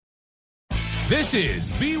This is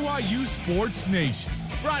BYU Sports Nation,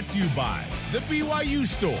 brought to you by the BYU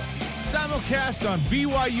Store, simulcast on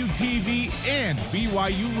BYU TV and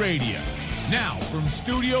BYU Radio. Now from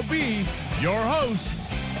Studio B, your hosts,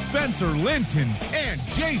 Spencer Linton and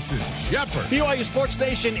Jason Shepherd. BYU Sports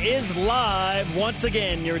Nation is live once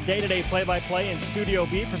again. Your day-to-day play-by-play in Studio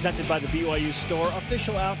B, presented by the BYU Store,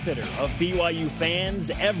 official outfitter of BYU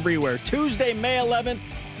fans everywhere. Tuesday, May 11th.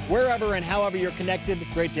 Wherever and however you're connected,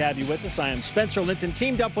 great to have you with us. I am Spencer Linton,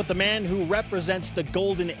 teamed up with the man who represents the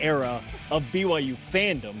golden era of BYU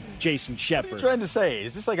fandom, Jason Shepherd. What are you trying to say?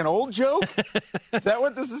 Is this like an old joke? Is that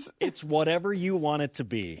what this is? It's whatever you want it to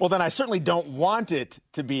be. Well, then I certainly don't want it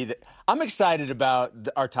to be that. I'm excited about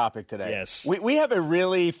our topic today. Yes. We have a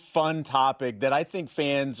really fun topic that I think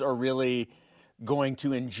fans are really going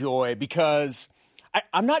to enjoy because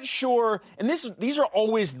I'm not sure, and these are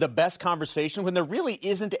always the best conversation when there really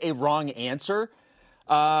isn't a wrong answer.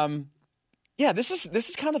 This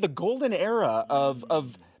is kind of the golden era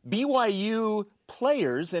of BYU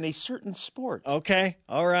players in a certain sport. Okay,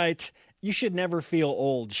 all right. You should never feel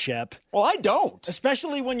old, Shep. Well, I don't.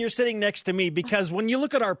 Especially when you're sitting next to me, because when you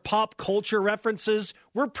look at our pop culture references,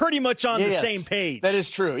 we're pretty much on the same page. That is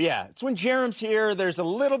true, yeah. It's when Jerem's here, there's a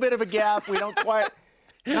little bit of a gap. We don't quite...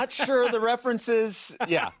 Not sure the references.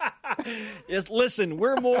 Yeah. Yes, listen,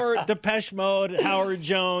 we're more Depeche Mode, Howard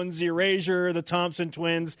Jones, Erasure, the Thompson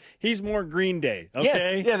Twins. He's more Green Day. Okay?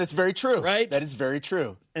 Yes. Yeah, that's very true. Right? That is very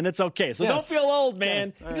true. And it's okay. So don't feel old,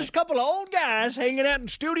 man. Okay. Right. Just a couple of old guys hanging out in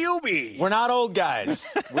Studio B. We're not old guys.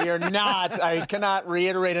 We are not. I cannot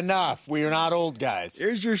reiterate enough. We are not old guys.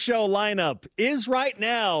 Here's your show lineup. Is right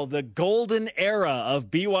now the golden era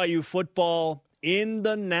of BYU football in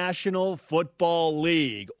the National Football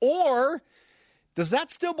League? Or does that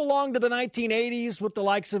still belong to the 1980s with the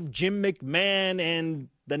likes of Jim McMahon and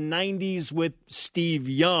the 90s with Steve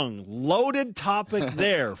Young? Loaded topic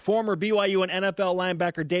there. Former BYU and NFL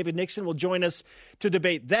linebacker David Nixon will join us to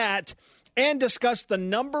debate that and discuss the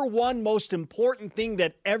number one most important thing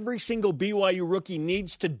that every single BYU rookie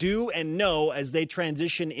needs to do and know as they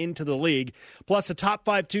transition into the league. Plus, a Top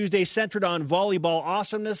 5 Tuesday centered on volleyball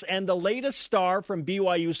awesomeness and the latest star from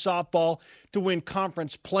BYU softball to win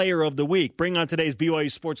Conference Player of the Week. Bring on today's BYU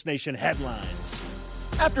Sports Nation headlines.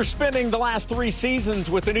 After spending the last 3 seasons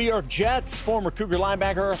with the New York Jets, former Cougar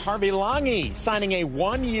linebacker Harvey Lange signing a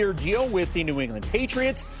 1-year deal with the New England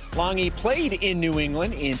Patriots. Lange played in New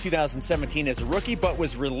England in 2017 as a rookie, but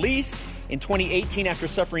was released in 2018 after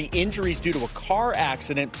suffering injuries due to a car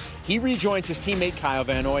accident. He rejoins his teammate Kyle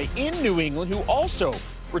Van Noy in New England, who also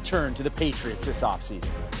returned to the Patriots this offseason.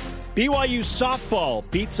 BYU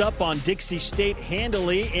softball beats up on Dixie State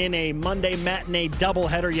handily in a Monday matinee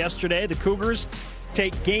doubleheader yesterday. The Cougars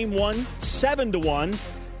take game 1 7-1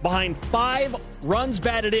 behind 5 runs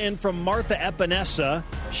batted in from Martha Epinesa.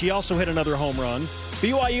 She also hit another home run.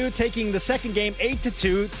 BYU taking the second game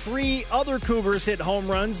 8-2. 3 other Cougars hit home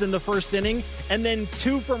runs in the first inning, and then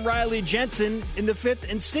 2 from Riley Jensen in the 5th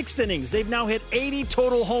and 6th innings. They've now hit 80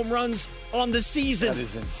 total home runs on the season. That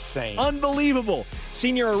is insane. Unbelievable.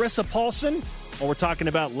 Senior Arissa Paulson, well, we're talking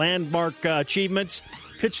about landmark achievements,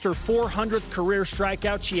 pitched her 400th career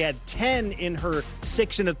strikeout. She had 10 in her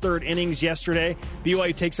 6 1/3 innings yesterday.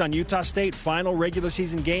 BYU takes on Utah State. Final regular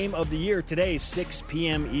season game of the year today, 6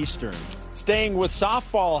 p.m. Eastern. Staying with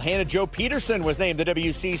softball, Hannah Jo Peterson was named the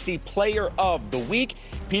WCC Player of the Week.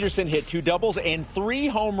 Peterson hit 2 doubles and 3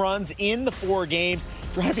 home runs in the 4 games,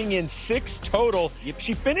 driving in 6 total.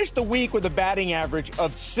 She finished the week with a batting average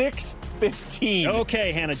of .615.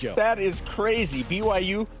 Okay, Hannah Jo. That is crazy.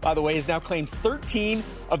 BYU, by the way, has now claimed 13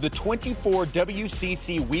 of the 24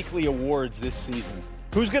 WCC weekly awards this season.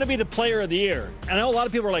 Who's going to be the Player of the Year? I know a lot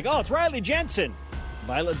of people are like, oh, it's Riley Jensen.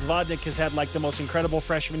 Violet Zvodnik has had like the most incredible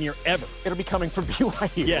freshman year ever. It'll be coming from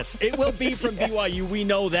BYU. Yes, it will be from BYU. We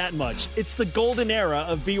know that much. It's the golden era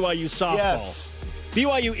of BYU softball. Yes.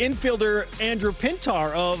 BYU infielder Andrew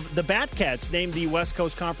Pintar of the Batcats named the West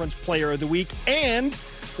Coast Conference Player of the Week and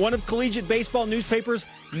one of Collegiate Baseball newspaper's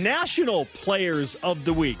National Players of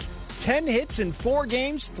the Week. 10 hits in 4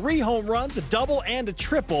 games, 3 home runs, a double and a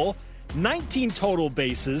triple, 19 total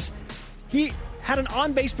bases. He had an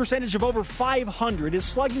on-base percentage of over 500. His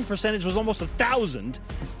slugging percentage was almost 1,000.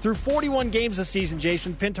 Through 41 games this season,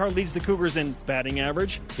 Jason, Pintar leads the Cougars in batting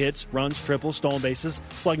average, hits, runs, triples, stolen bases,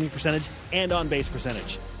 slugging percentage, and on-base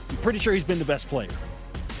percentage. I'm pretty sure he's been the best player.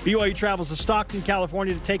 BYU travels to Stockton,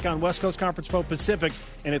 California to take on West Coast Conference Foe Pacific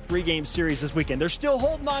in a 3-game series this weekend. They're still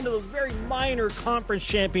holding on to those very minor conference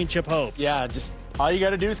championship hopes. Yeah, just all you got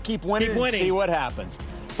to do is keep winning and see what happens.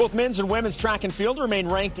 Both men's and women's track and field remain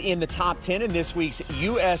ranked in the top 10 in this week's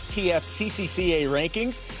USTF CCCA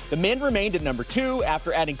rankings. The men remained at number 2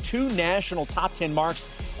 after adding 2 national top 10 marks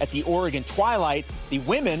at the Oregon Twilight. The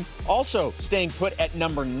women also staying put at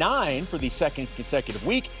number 9 for the second consecutive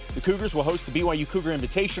week. The Cougars will host the BYU Cougar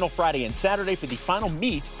Invitational Friday and Saturday for the final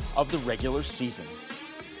meet of the regular season.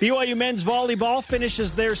 BYU men's volleyball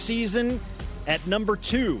finishes their season at number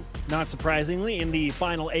 2, not surprisingly, in the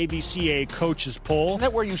final AVCA coaches poll. Isn't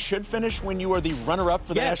that where you should finish when you are the runner-up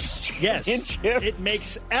for the national championship? Yes, it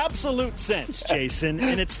makes absolute sense, Jason,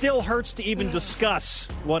 and it still hurts to even discuss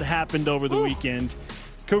what happened over the weekend.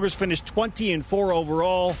 Cougars finished 20-4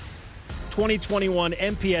 overall. 2021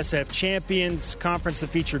 MPSF champions, conference that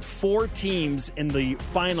featured 4 teams in the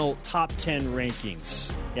final top 10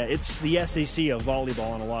 rankings. Yeah, it's the SEC of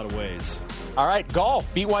volleyball in a lot of ways. All right, golf.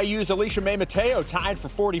 BYU's Alicia May Mateo tied for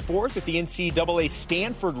 44th at the NCAA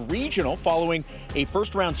Stanford Regional following a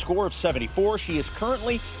first-round score of 74. She is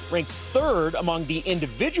currently ranked 3rd among the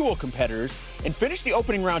individual competitors and finished the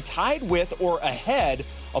opening round tied with or ahead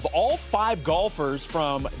of all 5 golfers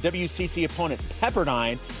from WCC opponent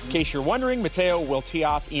Pepperdine. In case you're wondering, Mateo will tee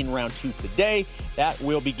off in round 2 today. That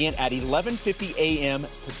will begin at 11:50 a.m.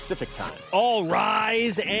 Pacific time. All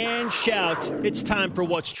rise and shout. It's time for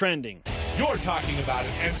What's Trending. You're talking about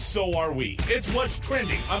it, and so are we. It's What's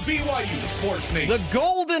Trending on BYU Sports Nation. The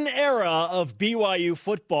golden era of BYU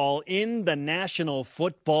football in the National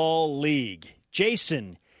Football League.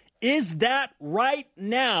 Jason, is that right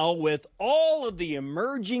now with all of the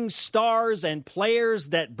emerging stars and players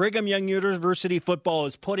that Brigham Young University football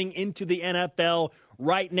is putting into the NFL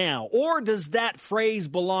right now? Or does that phrase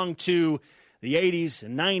belong to the 80s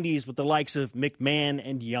and 90s with the likes of McMahon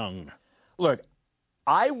and Young? Look,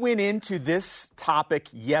 I went into this topic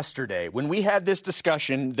yesterday when we had this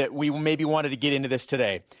discussion that we maybe wanted to get into this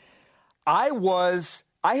today. I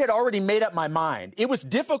had already made up my mind. It was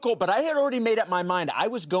difficult, but I had already made up my mind. I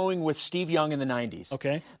was going with Steve Young in the 90s.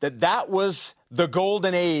 Okay. That was the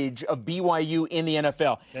golden age of BYU in the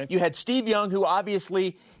NFL. Okay. You had Steve Young, who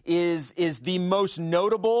obviously is the most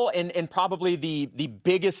notable and probably the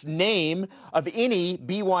biggest name of any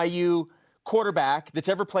BYU quarterback that's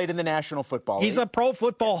ever played in the National Football League. He's a Pro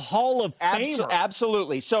Football Hall of Famer.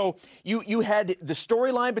 Absolutely. So you had the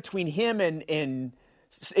storyline between him and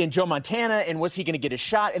Joe Montana, and was he going to get a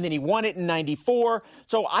shot? And then he won it in 94.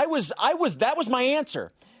 So that was my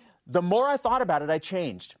answer. The more I thought about it, I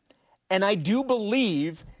changed. And I do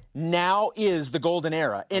believe now is the golden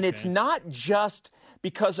era. And It's not just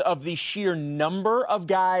because of the sheer number of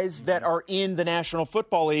guys that are in the National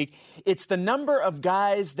Football League. It's the number of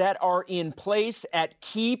guys that are in place at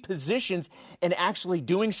key positions and actually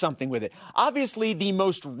doing something with it. Obviously, the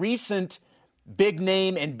most recent big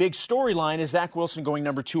name and big storyline is Zach Wilson going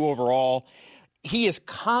number 2 overall. He is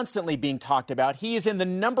constantly being talked about. He is in the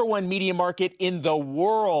number 1 media market in the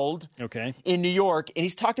world in New York, and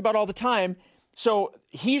he's talked about all the time. So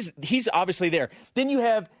he's obviously there. Then you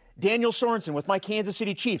have Daniel Sorensen with my Kansas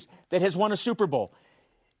City Chiefs that has won a Super Bowl.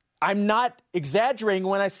 I'm not exaggerating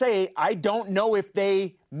when I say I don't know if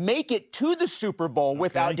they make it to the Super Bowl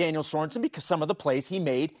without Daniel Sorensen because some of the plays he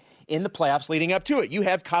made in the playoffs leading up to it. You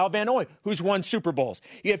have Kyle Van Noy, who's won Super Bowls.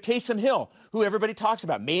 You have Taysom Hill, who everybody talks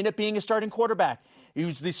about, may end up being a starting quarterback. He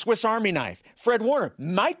was the Swiss Army knife. Fred Warner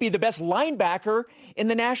might be the best linebacker in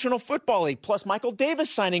the National Football League, plus Michael Davis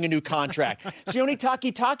signing a new contract. Sione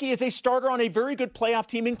Takitaki is a starter on a very good playoff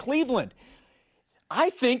team in Cleveland. I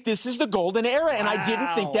think this is the golden era, and I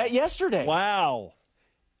didn't think that yesterday. Wow.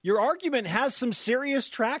 Your argument has some serious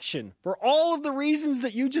traction for all of the reasons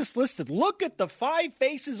that you just listed. Look at the 5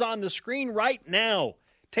 faces on the screen right now.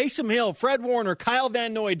 Taysom Hill, Fred Warner, Kyle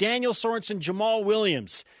Van Noy, Daniel Sorensen, Jamal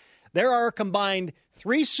Williams. There are a combined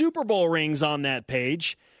 3 Super Bowl rings on that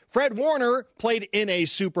page. Fred Warner played in a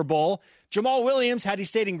Super Bowl. Jamal Williams, had he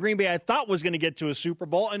stayed in Green Bay, I thought was going to get to a Super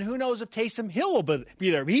Bowl. And who knows if Taysom Hill will be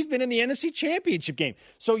there. He's been in the NFC Championship game.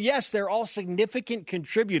 So, yes, they're all significant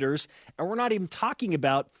contributors. And we're not even talking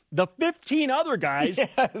about the 15 other guys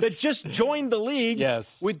that just joined the league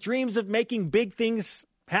with dreams of making big things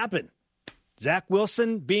happen. Zach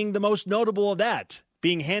Wilson being the most notable of that,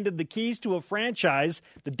 being handed the keys to a franchise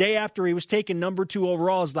the day after he was taken number 2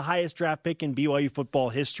 overall as the highest draft pick in BYU football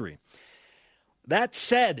history. That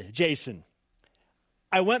said, Jason,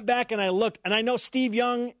 I went back and I looked, and I know Steve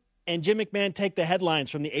Young and Jim McMahon take the headlines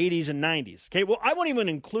from the 80s and 90s. Okay, well, I won't even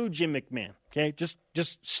include Jim McMahon. Okay, just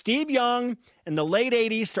Steve Young in the late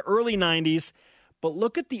 80s to early 90s. But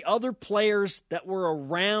look at the other players that were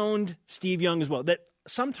around Steve Young as well that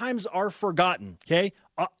sometimes are forgotten. Okay,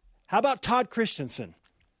 how about Todd Christensen?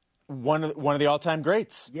 One of the all-time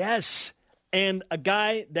greats. Yes. and a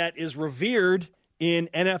guy that is revered in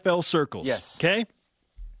NFL circles. Yes. Okay?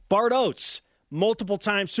 Bart Oates,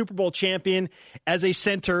 multiple-time Super Bowl champion as a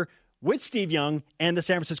center with Steve Young and the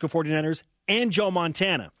San Francisco 49ers and Joe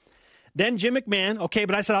Montana. Then Jim McMahon. Okay,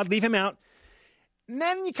 but I said I'd leave him out. And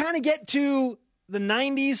then you kind of get to the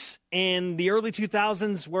 90s and the early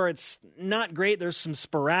 2000s where it's not great. There's some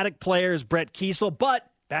sporadic players, Brett Kiesel,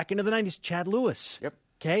 but back into the 90s, Chad Lewis. Yep.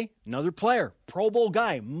 Okay, another player, Pro Bowl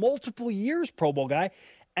guy, multiple years Pro Bowl guy,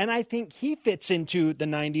 and I think he fits into the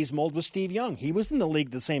 90s mold with Steve Young. He was in the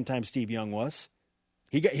league the same time Steve Young was.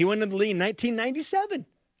 He went in the league in 1997,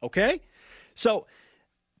 okay? So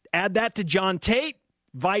add that to John Tate.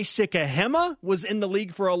 Vaisika was in the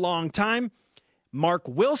league for a long time. Mark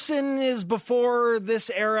Wilson is before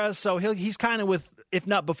this era, so he's kind of with, if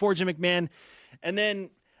not before Jim McMahon. And then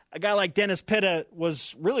a guy like Dennis Pitta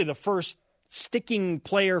was really the first sticking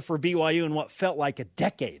player for BYU in what felt like a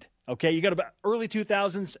decade. Okay, you got about early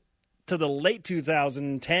 2000s to the late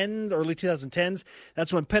 2010s, early 2010s.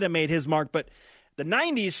 That's when Pitta made his mark. But the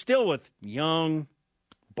 90s still with Young,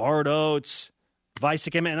 Bart Oates,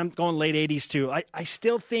 Vaisika, and I'm going late 80s too. I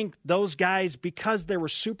still think those guys, because there were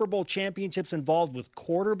Super Bowl championships involved with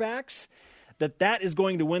quarterbacks, that is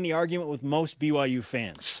going to win the argument with most BYU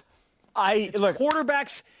fans.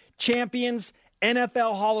 Quarterbacks, champions,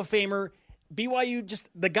 NFL Hall of Famer. BYU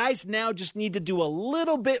the guys now just need to do a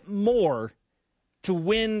little bit more to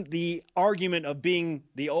win the argument of being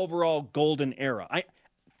the overall golden era.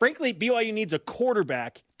 Frankly, BYU needs a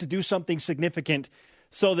quarterback to do something significant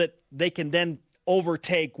so that they can then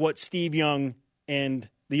overtake what Steve Young and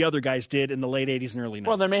the other guys did in the late 80s and early 90s.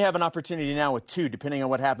 Well, they may have an opportunity now with two, depending on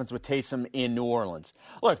what happens with Taysom in New Orleans.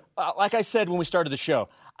 Look, like I said when we started the show,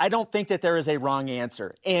 I don't think that there is a wrong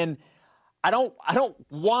answer. And I don't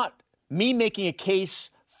want me making a case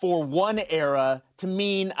for one era to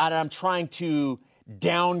mean I'm trying to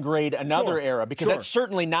downgrade another era, because that's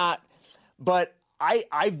certainly not. But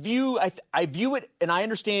I view it, and I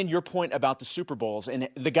understand your point about the Super Bowls, and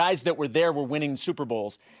the guys that were there were winning Super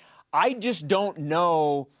Bowls. I just don't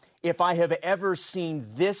know if I have ever seen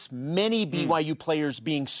this many BYU players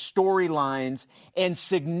being storylines and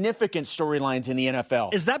significant storylines in the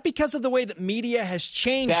NFL. Is that because of the way that media has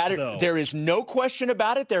changed, though? There is no question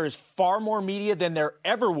about it. There is far more media than there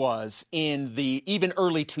ever was in the even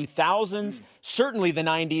early 2000s, certainly the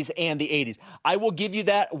 90s and the 80s. I will give you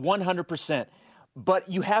that 100%. But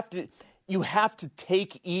you have to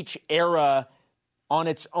take each era on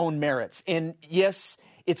its own merits. And yes,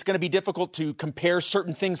 it's going to be difficult to compare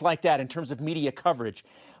certain things like that in terms of media coverage.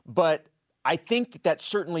 But I think that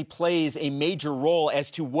certainly plays a major role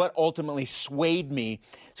as to what ultimately swayed me.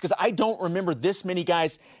 It's because I don't remember this many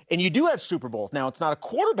guys. And you do have Super Bowls. Now, it's not a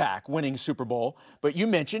quarterback winning Super Bowl, but you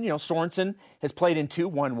mentioned, Sorensen has played in 2,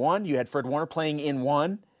 won 1. You had Fred Warner playing in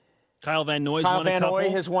 1. Kyle Van Noy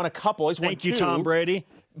has won a couple. He's won 2. Thank you, Tom Brady.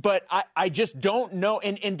 But I just don't know.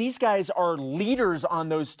 And these guys are leaders on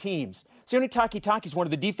those teams. Sione Takitaki is one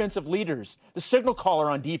of the defensive leaders, the signal caller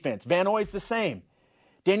on defense. Van Noy's the same.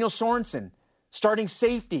 Daniel Sorensen, starting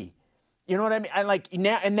safety. You know what I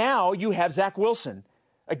mean? Now you have Zach Wilson,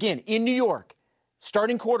 again, in New York,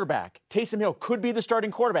 starting quarterback. Taysom Hill could be the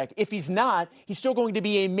starting quarterback. If he's not, he's still going to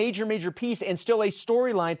be a major, major piece and still a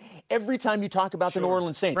storyline every time you talk about the New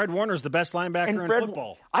Orleans Saints. Fred Warner's the best linebacker in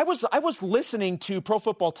football. I was listening to Pro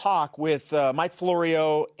Football Talk with Mike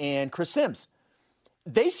Florio and Chris Sims.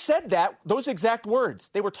 They said those exact words.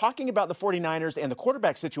 They were talking about the 49ers and the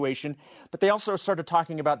quarterback situation, but they also started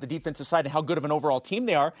talking about the defensive side and how good of an overall team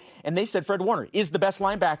they are. And they said Fred Warner is the best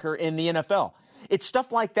linebacker in the NFL. It's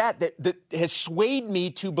stuff like that has swayed me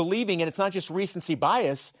to believing, and it's not just recency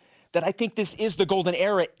bias, that I think this is the golden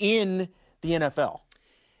era in the NFL.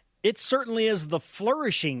 It certainly is the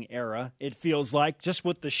flourishing era, it feels like, just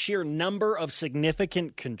with the sheer number of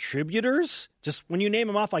significant contributors. Just when you name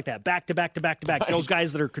them off like that, back to back to back to back, those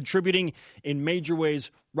guys that are contributing in major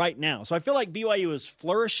ways right now. So I feel like BYU is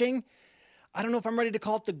flourishing. I don't know if I'm ready to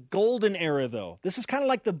call it the golden era, though. This is kind of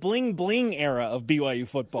like the Bling Bling era of BYU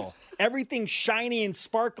football. Everything's shiny and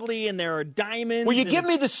sparkly, and there are diamonds. Will you give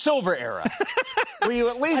me the silver era? Will you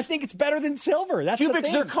at least? I think it's better than silver. That's cubic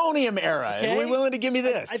the thing. Zirconium era. Okay? Are we willing to give me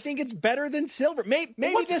this? I think it's better than silver. Maybe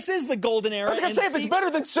this is the golden era. I was going to say, if it's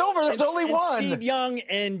better than silver, there's only one. Steve Young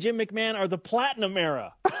and Jim McMahon are the platinum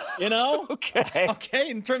era. You know? Okay. Okay,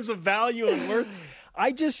 in terms of value and worth.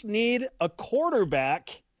 I just need a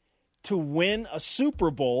quarterback to win a Super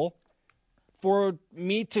Bowl for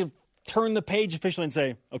me to turn the page officially and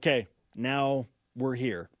say, okay, now we're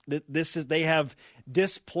here. They have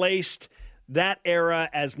displaced that era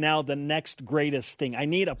as now the next greatest thing. I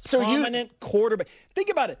need a prominent quarterback. Think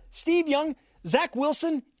about it. Steve Young, Zach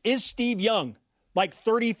Wilson is Steve Young like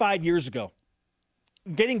 35 years ago.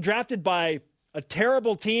 Getting drafted by a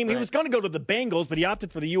terrible team. Right. He was going to go to the Bengals, but he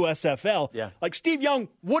opted for the USFL. Yeah. Like Steve Young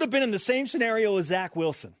would have been in the same scenario as Zach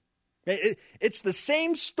Wilson. It's the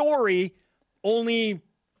same story, only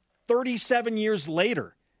 37 years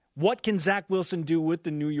later. What can Zach Wilson do with the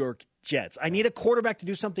New York Jets? I need a quarterback to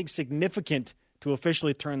do something significant to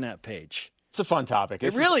officially turn that page. It's a fun topic.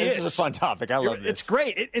 It really is. This is a fun topic. I love this. It's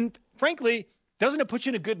great. And frankly, doesn't it put you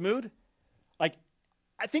in a good mood? Like,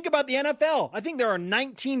 I think about the NFL. I think there are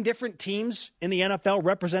 19 different teams in the NFL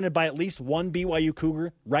represented by at least one BYU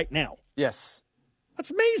Cougar right now. Yes. That's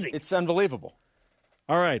amazing. It's unbelievable.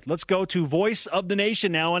 All right, let's go to Voice of the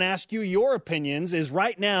Nation now and ask you your opinions. Is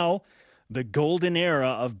right now the golden era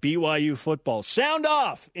of BYU football? Sound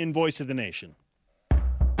off in Voice of the Nation.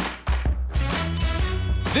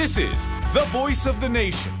 This is the Voice of the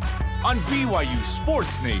Nation on BYU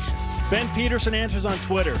Sports Nation. Ben Peterson answers on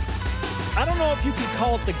Twitter. I don't know if you can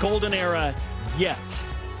call it the golden era yet.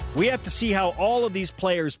 We have to see how all of these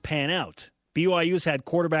players pan out. BYU's had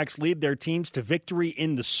quarterbacks lead their teams to victory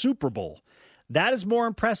in the Super Bowl. That is more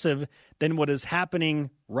impressive than what is happening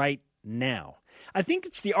right now. I think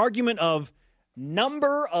it's the argument of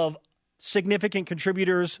number of significant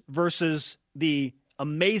contributors versus the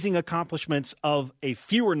amazing accomplishments of a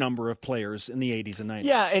fewer number of players in the 80s and 90s.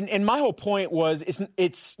 Yeah, and my whole point was,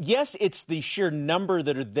 it's the sheer number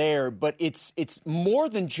that are there, but it's more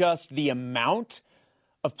than just the amount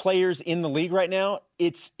of players in the league right now.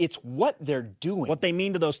 It's what they're doing. What they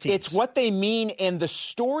mean to those teams. It's what they mean and the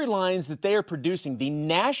storylines that they are producing, the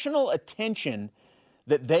national attention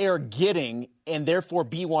that they are getting, and therefore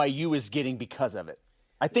BYU is getting because of it.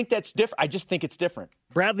 I think that's different. I just think it's different.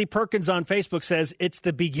 Bradley Perkins on Facebook says it's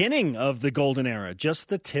the beginning of the golden era, just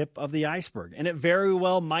the tip of the iceberg. And it very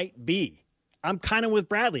well might be. I'm kind of with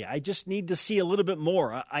Bradley. I just need to see a little bit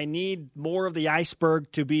more. I need more of the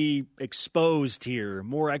iceberg to be exposed here,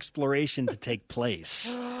 more exploration to take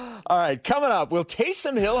place. All right, coming up, will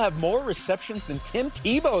Taysom Hill have more receptions than Tim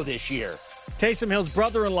Tebow this year? Taysom Hill's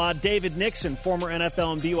brother-in-law, David Nixon, former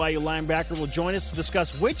NFL and BYU linebacker, will join us to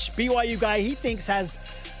discuss which BYU guy he thinks has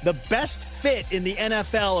the best fit in the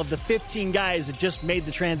NFL of the 15 guys that just made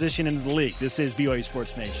the transition into the league. This is BYU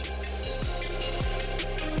Sports Nation.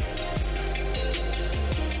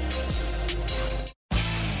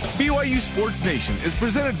 BYU Sports Nation is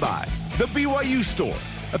presented by The BYU Store,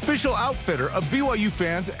 official outfitter of BYU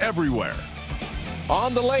fans everywhere.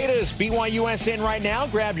 On the latest, BYUSN right now,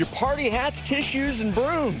 grab your party hats, tissues, and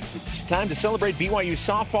brooms. It's time to celebrate BYU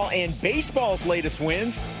softball and baseball's latest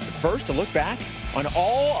wins. But first, a look back on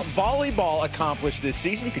all volleyball accomplished this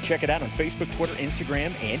season. You can check it out on Facebook, Twitter,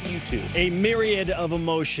 Instagram, and YouTube. A myriad of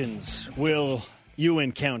emotions will you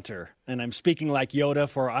encounter. And I'm speaking like Yoda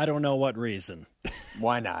for I don't know what reason.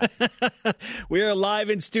 Why not? We are live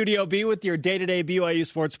in Studio B with your day-to-day BYU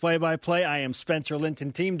sports play-by-play. I am Spencer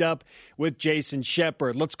Linton, teamed up with Jason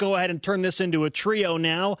Shepherd. Let's go ahead and turn this into a trio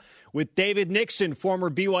now with David Nixon, former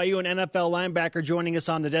BYU and NFL linebacker, joining us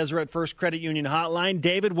on the Deseret First Credit Union hotline.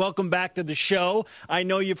 David, welcome back to the show. I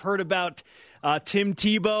know you've heard about Tim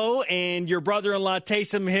Tebow, and your brother-in-law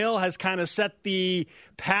Taysom Hill has kind of set the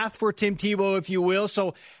path for Tim Tebow, if you will.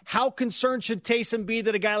 So how concerned should Taysom be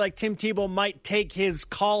that a guy like Tim Tebow might take his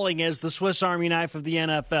calling as the Swiss Army knife of the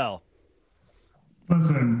NFL?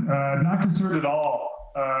 Listen, not concerned at all.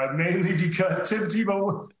 Mainly because Tim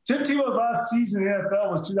Tebow's last season in the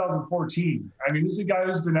NFL was 2014. I mean, this is a guy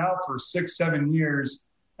who's been out for 6-7 years,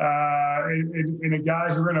 and a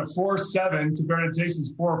guy who ran a 4.7 to Brandon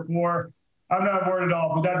Taysom's 4.4. I'm not worried at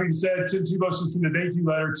all. But that being said, Tim Tebow should send a thank you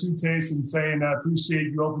letter to Taysom saying,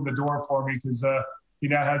 appreciate you opened the door for me because he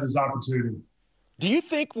now has this opportunity. Do you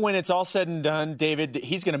think when it's all said and done, David, that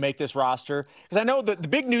he's going to make this roster? Because I know the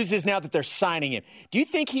big news is now that they're signing him. Do you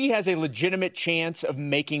think he has a legitimate chance of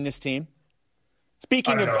making this team?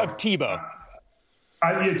 Speaking of Tebow.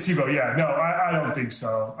 Tebow, yeah. No, I don't think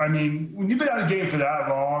so. I mean, when you've been out of the game for that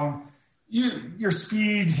long, your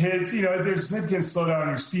speed hits, there's significant slowdown in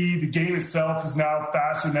your speed. The game itself is now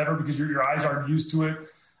faster than ever because your eyes aren't used to it.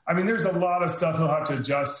 I mean, there's a lot of stuff he'll have to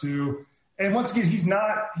adjust to. And once again, he's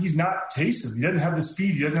not Taysom. He doesn't have the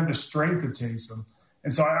speed. He doesn't have the strength of Taysom.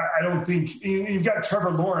 And so I don't think – you've got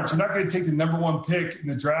Trevor Lawrence. You're not going to take the number one pick in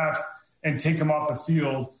the draft and take him off the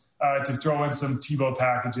field to throw in some Tebow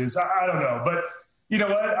packages. I don't know. But, You know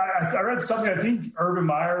what? I read something. I think Urban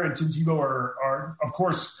Meyer and Tim Tebow are of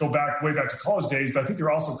course, go way back to college days, but I think they're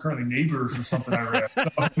also currently neighbors or something. I read. So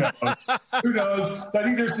who knows? I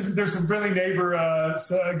think there's some friendly neighbor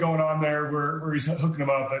going on there where he's hooking them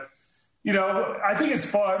up. But you know, I think it's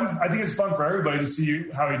fun. I think it's fun for everybody to see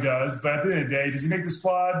how he does. But at the end of the day, does he make the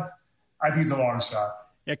squad? I think it's a long shot.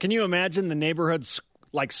 Yeah. Can you imagine the neighborhood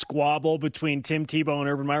squabble between Tim Tebow and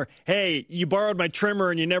Urban Meyer? Hey, you borrowed my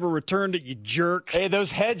trimmer and you never returned it, you jerk. Hey,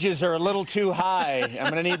 those hedges are a little too high.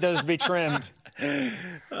 I'm going to need those to be trimmed.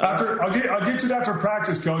 I'll get to that for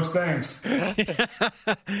practice, Coach. Thanks.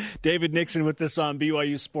 David Nixon with us on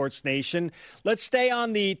BYU Sports Nation. Let's stay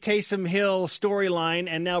on the Taysom Hill storyline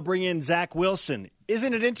and now bring in Zach Wilson.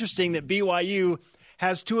 Isn't it interesting that BYU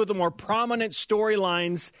has two of the more prominent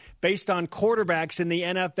storylines based on quarterbacks in the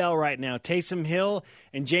NFL right now? Taysom Hill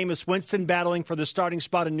and Jameis Winston battling for the starting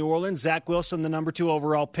spot in New Orleans. Zach Wilson, the number 2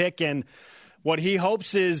 overall pick, and what he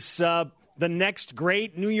hopes is the next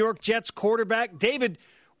great New York Jets quarterback. David,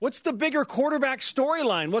 what's the bigger quarterback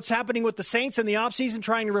storyline? What's happening with the Saints in the offseason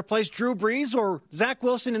trying to replace Drew Brees, or Zach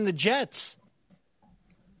Wilson and the Jets?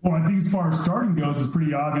 Well, I think as far as starting goes, it's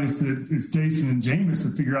pretty obvious that it's Jason and Jameis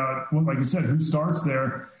to figure out, like you said, who starts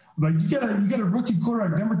there. But you got a rookie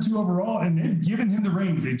quarterback, number 2 overall, and they've given him the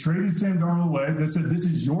reins. They traded Sam Darnold away. They said, this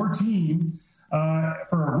is your team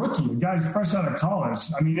for a rookie, a guy fresh out of college.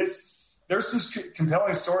 I mean, there's some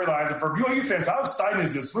compelling storylines. And for BYU fans, how exciting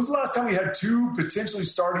is this? When's the last time we had 2 potentially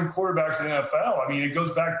starting quarterbacks in the NFL? I mean, it goes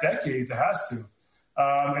back decades. It has to.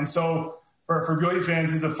 And so for BYU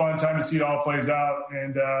fans, it's a fun time to see it all plays out.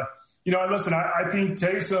 And, listen, I think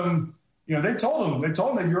Taysom, they told him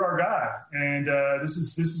that you're our guy. And this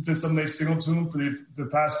has been something they've signaled to him for the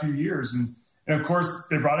past few years. And of course,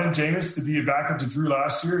 they brought in Jameis to be a backup to Drew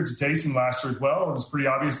last year and to Taysom last year as well. It was pretty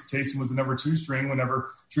obvious Taysom was the number 2 string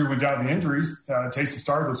whenever Drew went down to injuries. Taysom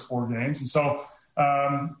started those 4 games. And so,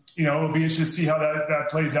 it'll be interesting to see how that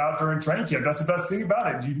plays out during training camp. That's the best thing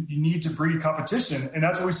about it. You need to breed competition. And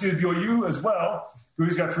that's what we see at BYU as well.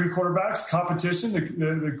 BYU's got 3 quarterbacks, competition,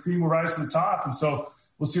 the cream will rise to the top. And so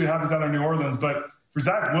we'll see what happens down in New Orleans. But for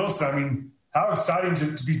Zach Wilson, I mean, how exciting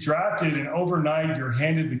to be drafted and overnight you're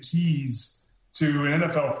handed the keys to an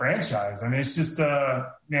NFL franchise. I mean, it's just,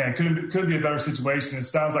 it couldn't be a better situation. It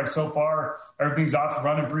sounds like so far everything's off and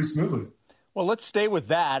running pretty smoothly. Well, let's stay with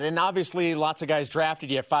that. And obviously lots of guys drafted.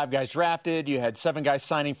 You have 5 guys drafted. You had 7 guys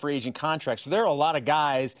signing free agent contracts. So there are a lot of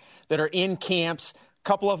guys that are in camps. A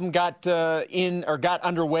couple of them got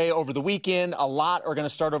underway over the weekend. A lot are going to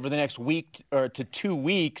start over the next week to 2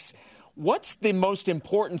 weeks. What's the most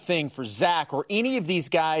important thing for Zach or any of these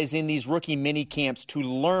guys in these rookie mini camps to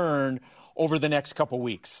learn over the next couple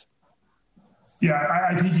weeks? Yeah,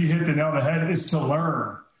 I think you hit the nail on the head. Is to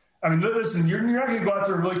learn. I mean, listen, you're not going to go out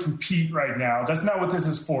there and really compete right now. That's not what this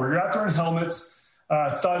is for. You're out there in helmets,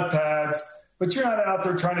 thud pads, but you're not out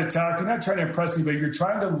there trying to attack. You're not trying to impress anybody. You're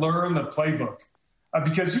trying to learn the playbook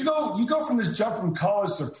because you go from this jump from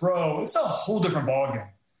college to pro. It's a whole different ballgame.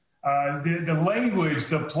 The language,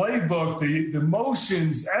 the playbook, the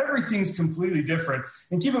motions, everything's completely different.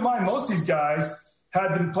 And keep in mind, most of these guys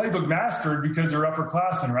had the playbook mastered because they're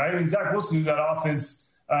upperclassmen, right? I mean, Zach Wilson knew that offense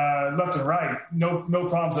left and right, no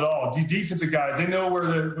problems at all. The defensive guys, they know where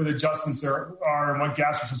the adjustments are and what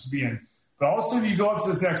gaps they're supposed to be in. But also, you go up to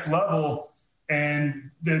this next level, and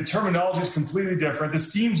the terminology is completely different. The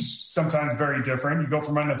scheme's sometimes very different. You go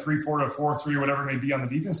from running a 3-4 to a 4-3 or whatever it may be on the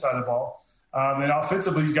defense side of the ball. And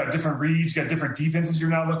offensively, you got different reads, you got different defenses you're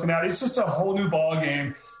now looking at. It's just a whole new ball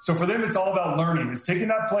game. So for them, it's all about learning. It's taking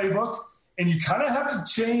that playbook, and you kind of have to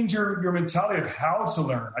change your mentality of how to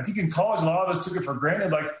learn. I think in college, a lot of us took it for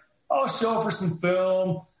granted. Like, I'll show for some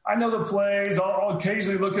film. I know the plays. I'll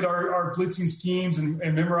occasionally look at our blitzing schemes and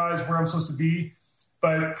memorize where I'm supposed to be.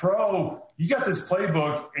 But pro, you got this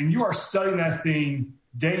playbook, and you are studying that thing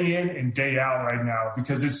day in and day out right now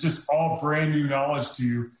because it's just all brand new knowledge to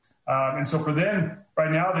you. And so for them right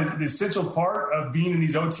now, the essential part of being in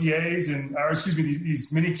these OTAs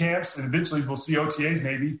these mini camps, and eventually we'll see OTAs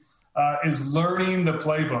maybe, is learning the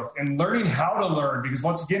playbook and learning how to learn, because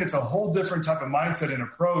once again, it's a whole different type of mindset and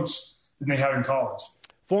approach than they had in college.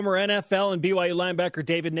 Former NFL and BYU linebacker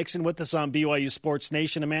David Nixon with us on BYU Sports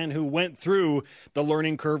Nation, a man who went through the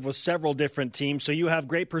learning curve with several different teams, so you have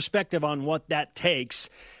great perspective on what that takes.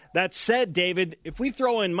 That said, David, if we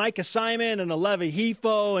throw in Micah Simon and Alevi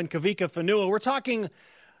Hifo and Kavika Fanua, we're talking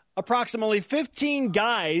approximately 15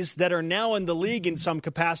 guys that are now in the league in some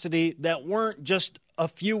capacity that weren't just a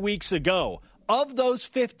few weeks ago. Of those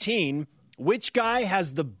 15, which guy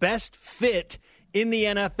has the best fit in the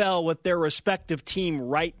NFL with their respective team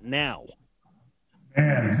right now?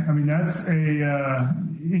 Man, I mean, that's and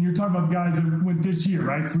you're talking about the guys that went this year,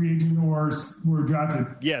 right? Free agent or were drafted.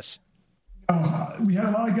 Yes. We had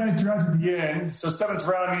a lot of guys drafted at the end. So 7th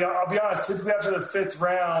round, I mean, I'll be honest, typically after the 5th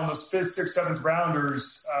round, those 5th, 6th, 7th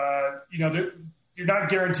rounders, you're not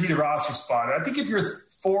guaranteed a roster spot. I think if you're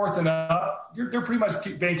 4th and up, they're pretty much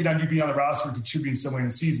banking on you being on the roster and contributing some way in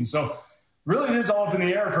the season. So really it is all up in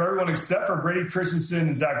the air for everyone except for Brady Christensen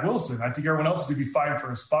and Zach Wilson. I think everyone else is going to be fighting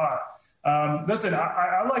for a spot. Listen,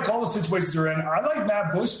 I like all the situations they're in. I like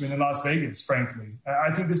Matt Bushman in Las Vegas, frankly.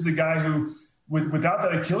 I think this is a guy who, without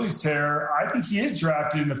that Achilles tear, I think he is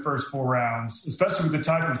drafted in the first 4 rounds, especially with the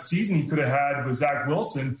type of season he could have had with Zach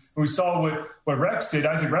Wilson. We saw what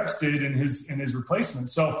Isaac Rex did in his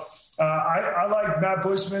replacement. So I like Matt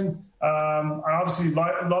Bushman. I obviously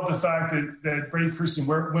love the fact that Brady Christensen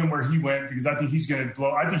went where he went, because I think he's going to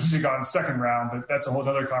blow. I think he should have gone 2nd round, but that's a whole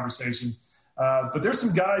other conversation. But there's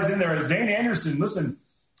some guys in there. Zane Anderson, listen,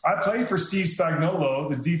 I played for Steve Spagnuolo,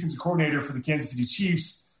 the defensive coordinator for the Kansas City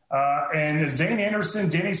Chiefs. And Zane Anderson,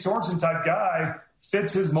 Danny Sorensen type guy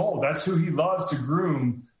fits his mold. That's who he loves to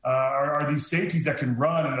groom, are these safeties that can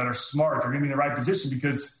run and that are smart. They're going to be in the right position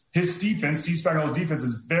because his defense, Steve Spagnuolo's defense,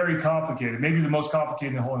 is very complicated, maybe the most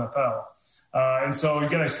complicated in the whole NFL. And so you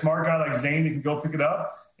get a smart guy like Zane that can go pick it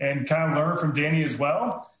up and kind of learn from Danny as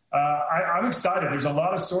well. I'm excited. There's a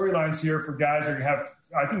lot of storylines here for guys that have,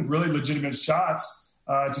 I think, really legitimate shots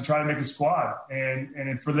to try to make a squad.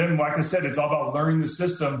 And for them, like I said, it's all about learning the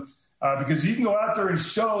system, because you can go out there and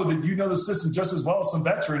show that you know the system just as well as some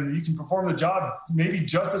veteran, and you can perform the job maybe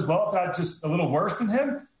just as well, if not just a little worse than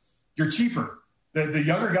him. You're cheaper. The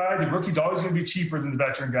younger guy, the rookie's always going to be cheaper than the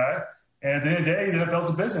veteran guy. And at the end of the day, the NFL's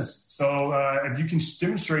a business. So if you can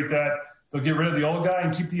demonstrate that, they'll get rid of the old guy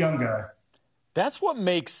and keep the young guy. That's what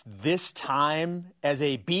makes this time as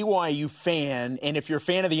a BYU fan, and if you're a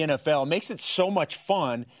fan of the NFL, makes it so much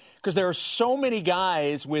fun, because there are so many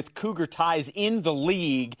guys with Cougar ties in the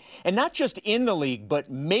league, and not just in the league, but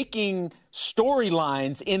making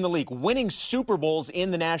storylines in the league, winning Super Bowls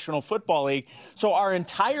in the National Football League. So our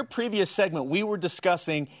entire previous segment, we were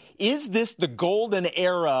discussing, is this the golden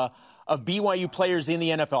era of BYU players in the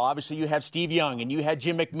NFL? Obviously, you have Steve Young and you had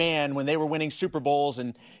Jim McMahon when they were winning Super Bowls,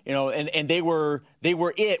 and and they were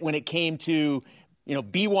it when it came to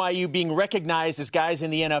BYU being recognized as guys in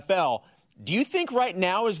the NFL. Do you think right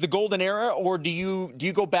now is the golden era, or do you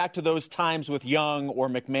go back to those times with Young or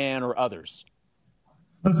McMahon or others?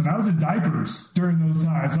 Listen, I was in diapers during those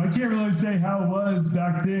times, so I can't really say how it was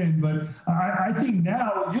back then. But I think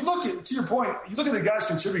now, to your point, you look at the guys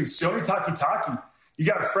contributing. Sione Takitaki. You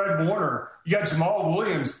got Fred Warner. You got Jamal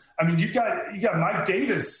Williams. I mean, you got Mike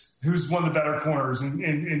Davis, who's one of the better corners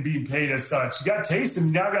and being paid as such. You got Taysom.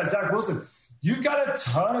 You now got Zach Wilson. You've got a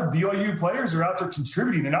ton of BYU players who are out there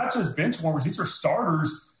contributing, and not just bench warmers. These are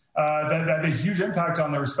starters that have a huge impact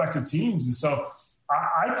on their respective teams. And so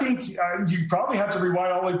I think you probably have to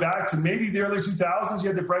rewind all the way back to maybe the early 2000s. You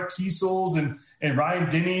had the Brett Kiesels and Ryan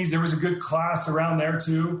Denny's. There was a good class around there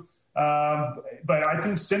too. But I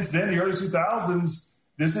think since then, the early 2000s,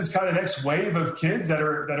 this is kind of the next wave of kids that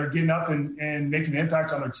are getting up and making an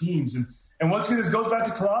impact on their teams. And once again, this goes back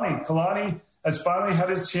to Kalani. Kalani has finally had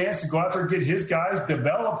his chance to go out there and get his guys,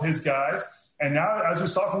 develop his guys. And now, as we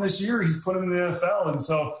saw from this year, he's put them in the NFL. And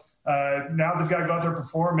so now they've got to go out there and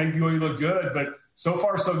perform, make BYU look good. But so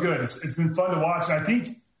far, so good. It's been fun to watch. And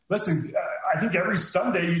I think every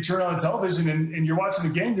Sunday you turn on the television and you're watching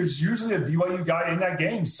the game, there's usually a BYU guy in that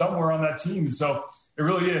game somewhere on that team. And so it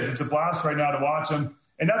really is. It's a blast right now to watch them.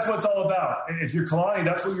 And that's what it's all about. If you're Kalani,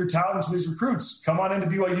 that's what you're touting to these recruits. Come on into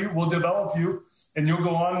BYU, we'll develop you, and you'll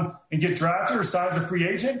go on and get drafted or signed as a free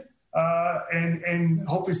agent and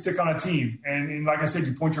hopefully stick on a team. And like I said,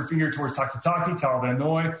 you point your finger towards Takitaki, Cal Van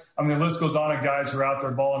Noy. I mean, the list goes on of guys who are out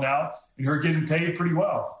there balling out and who are getting paid pretty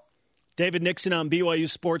well. David Nixon on BYU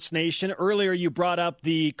Sports Nation. Earlier you brought up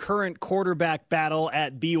the current quarterback battle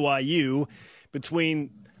at BYU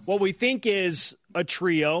between what we think is a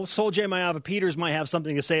trio. Sol-J Maiava-Peters might have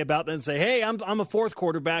something to say about that and say, hey, I'm a 4th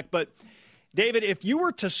quarterback. But, David, if you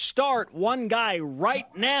were to start one guy right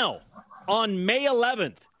now on May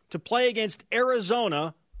 11th to play against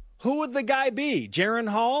Arizona, who would the guy be? Jaron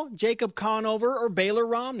Hall, Jacob Conover, or Baylor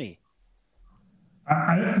Romney?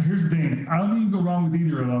 Here's the thing. I don't think you can go wrong with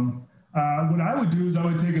either of them. What I would do is I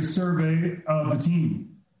would take a survey of the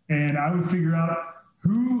team, and I would figure out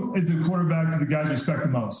who is the quarterback that the guys respect the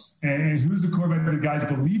most, and who's the quarterback that the guys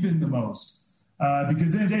believe in the most.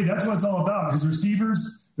 Because in the day, that's what it's all about. His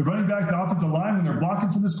receivers, the running backs, the offensive line, when they're blocking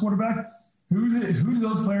for this quarterback, who do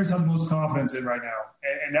those players have the most confidence in right now?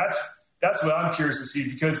 And that's what I'm curious to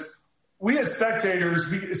see, because we as spectators,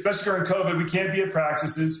 especially during COVID, we can't be at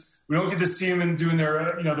practices. We don't get to see them in doing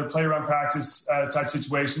their play around practice type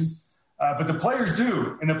situations. But the players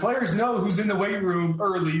do. And the players know who's in the weight room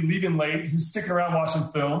early, leaving late, who's sticking around watching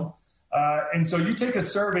film. And so you take a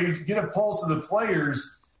survey, get a pulse of the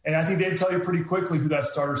players, and I think they'd tell you pretty quickly who that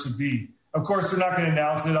starter should be. Of course, they're not going to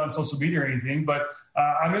announce it on social media or anything, but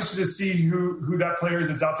I'm interested to see who that player is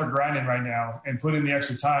that's out there grinding right now and put in the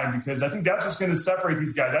extra time, because I think that's what's going to separate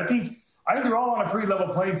these guys. I think they're all on a pretty level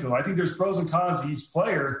playing field. I think there's pros and cons to each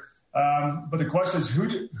player, but the question is who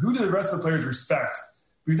do the rest of the players respect?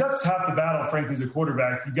 Because that's half the battle, frankly, as a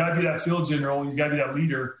quarterback. You've got to be that field general. You've got to be that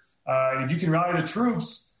leader. And if you can rally the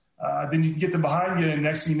troops, then you can get them behind you, and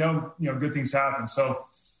next thing you know, good things happen. So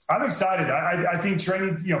I'm excited. I think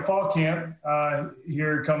training, fall camp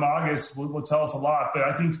here come August will tell us a lot. But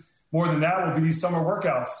I think more than that will be these summer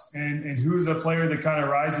workouts and who is a player that kind of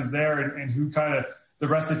rises there and who kind of the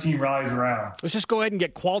rest of the team rallies around. Let's just go ahead and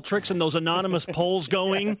get Qualtrics and those anonymous polls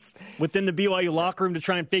going within the BYU locker room to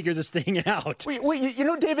try and figure this thing out.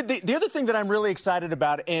 David, the other thing that I'm really excited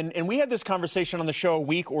about, and we had this conversation on the show a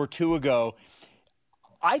week or two ago,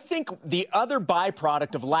 I think the other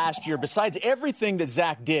byproduct of last year, besides everything that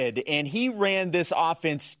Zach did, and he ran this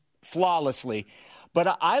offense flawlessly,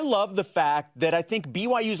 but I love the fact that I think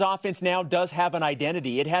BYU's offense now does have an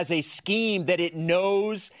identity. It has a scheme that it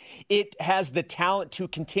knows it has the talent to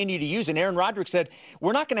continue to use. And Aaron Roderick said,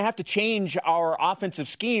 we're not going to have to change our offensive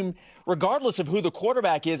scheme regardless of who the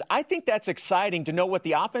quarterback is. I think that's exciting to know what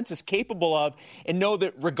the offense is capable of and know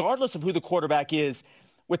that regardless of who the quarterback is,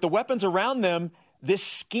 with the weapons around them, this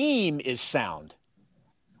scheme is sound.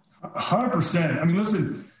 100%. I mean,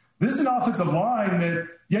 listen, this is an offensive line that,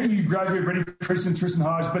 you graduate Brady Christian, Tristan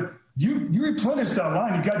Hodge, but you replenish that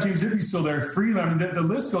line. You've got James Iffy still there, Freeland. I mean, the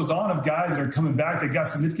list goes on of guys that are coming back that got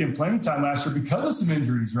significant playing time last year because of some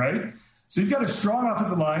injuries, right? So you've got a strong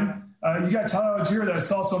offensive line. You got Tyler Algier that I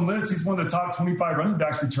saw some lists. He's one of the top 25 running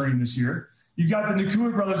backs returning this year. You've got the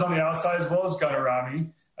Nakua brothers on the outside as well as Gunnar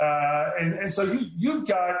Rami. And so you've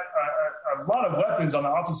got a lot of weapons on the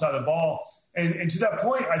offensive side of the ball. And to that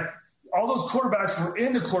point, all those quarterbacks were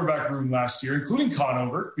in the quarterback room last year, including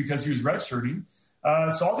Conover, because he was redshirting.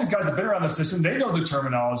 So all these guys have been around the system. They know the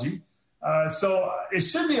terminology. So it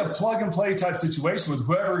should be a plug-and-play type situation with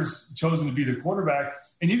whoever's chosen to be the quarterback.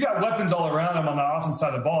 And you've got weapons all around them on the offensive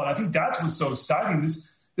side of the ball. And I think that's what's so exciting.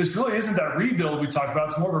 This really isn't that rebuild we talked about.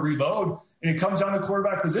 It's more of a reload. And it comes down to the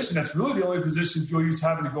quarterback position. That's really the only position BYU's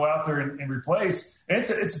having to go out there and replace. And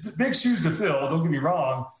it's big shoes to fill, don't get me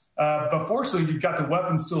wrong. But fortunately, you've got the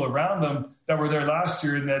weapons still around them that were there last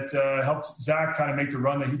year and that helped Zach kind of make the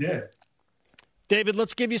run that he did. David,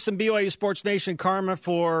 let's give you some BYU Sports Nation karma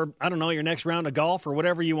for, your next round of golf or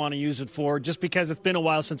whatever you want to use it for, just because it's been a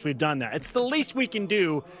while since we've done that. It's the least we can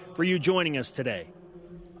do for you joining us today.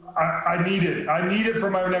 I need it. I need it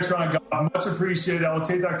for my next round of golf. Much appreciated. I will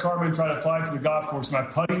take that karma and try to apply it to the golf course. My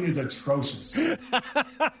putting is atrocious.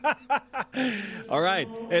 All right.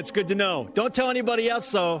 It's good to know. Don't tell anybody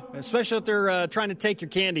else, though, especially if they're trying to take your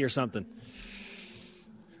candy or something.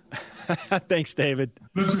 Thanks, David.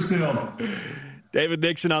 Lips are sealed. David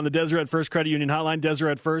Nixon on the Deseret First Credit Union Hotline.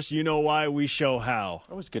 Deseret First, you know why, we show how.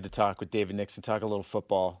 Always good to talk with David Nixon, talk a little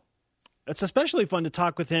football. It's especially fun to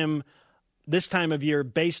talk with him this time of year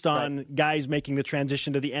based on guys making the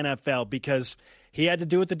transition to the NFL, because he had to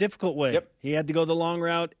do it the difficult way. Yep. He had to go the long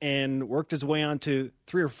route and worked his way onto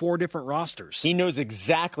 3 or 4 different rosters. He knows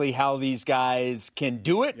exactly how these guys can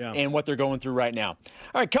do it and what they're going through right now.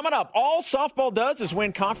 All right, coming up, all softball does is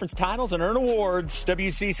win conference titles and earn awards.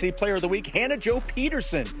 WCC Player of the Week, Hannah Jo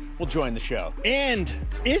Peterson, will join the show. And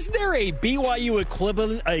is there a BYU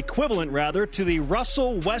equivalent to the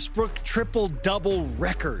Russell Westbrook triple-double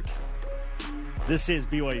record? This is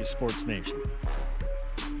BYU Sports Nation.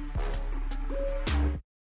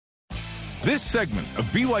 This segment of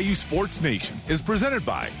BYU Sports Nation is presented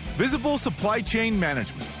by Visible Supply Chain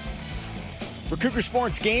Management. For Cougar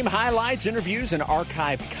Sports game highlights, interviews, and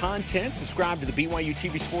archived content, subscribe to the BYU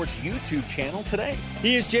TV Sports YouTube channel today.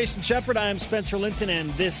 He is Jason Shepherd. I am Spencer Linton, and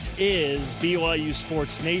this is BYU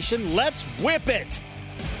Sports Nation. Let's whip it!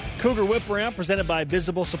 Cougar Whip Around, presented by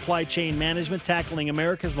Visible Supply Chain Management, tackling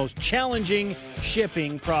America's most challenging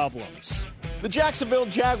shipping problems. The Jacksonville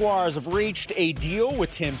Jaguars have reached a deal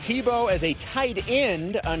with Tim Tebow as a tight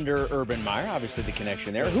end under Urban Meyer. Obviously the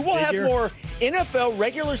connection there. Who will have more NFL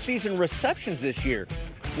regular season receptions this year?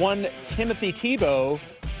 One Timothy Tebow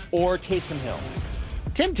or Taysom Hill?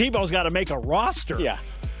 Tim Tebow's got to make a roster. Yeah.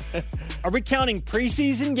 Are we counting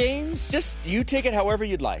preseason games? Just you take it however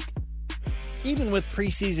you'd like. Even with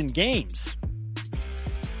preseason games,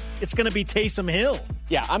 it's going to be Taysom Hill.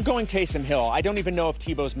 Yeah, I'm going Taysom Hill. I don't even know if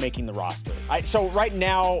Tebow's making the roster. So right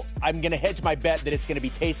now, I'm going to hedge my bet that it's going to be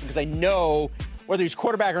Taysom because I know whether he's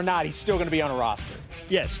quarterback or not, he's still going to be on a roster.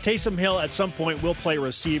 Yes, Taysom Hill at some point will play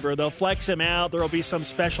receiver. They'll flex him out. There will be some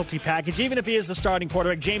specialty package. Even if he is the starting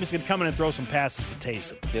quarterback, James is going to come in and throw some passes to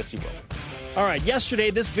Taysom. Yes, he will. All right,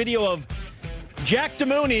 yesterday, this video of Jack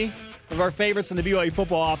DeMooney, of our favorites in the BYU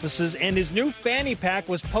football offices, and his new fanny pack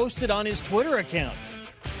was posted on his Twitter account.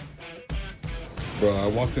 Bro, I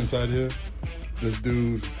walked inside here. This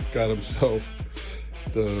dude got himself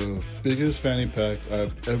the biggest fanny pack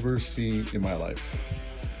I've ever seen in my life.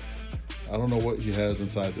 I don't know what he has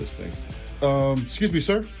inside this thing. Excuse me,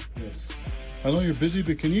 sir? Yes. I know you're busy,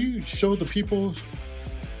 but can you show the people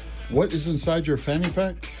what is inside your fanny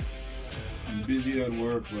pack? I'm busy at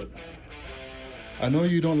work, but... I know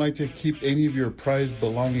you don't like to keep any of your prized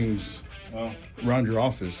belongings around your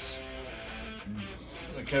office.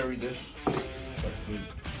 I carry this.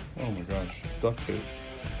 Oh my gosh, duct tape.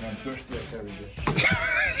 When I'm thirsty, I carry this.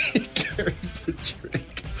 He carries the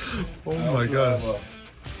drink. Oh my gosh.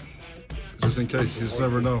 Just in case, you just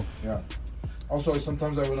never know. Yeah. Also,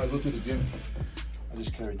 sometimes when I go to the gym, I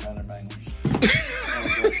just carry Tanner Mangum's.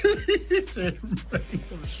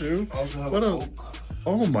 Shoe? I also have what a a Coke.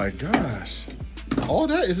 Oh my gosh. All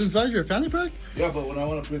that is inside your fanny pack? Yeah, but when I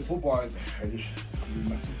want to play football, I just leave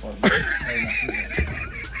my football.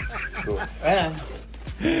 And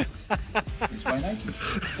it's my Nike.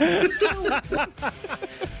 It's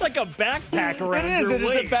like a backpack around your It is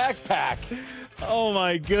waist. a backpack. Oh,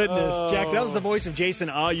 my goodness. Jack, that was the voice of Jason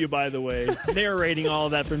Ayu, by the way, narrating all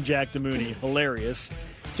of that from Jack DeMooney. Hilarious.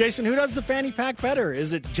 Jason, who does the fanny pack better?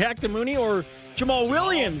 Is it Jack DeMooney or Jamal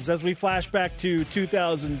Williams as we flash back to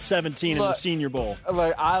 2017 in the Senior Bowl?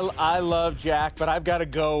 Look, I love Jack, but I've got to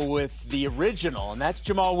go with the original, and that's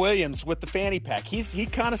Jamal Williams with the fanny pack. He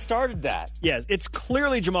kind of started that. Yes, it's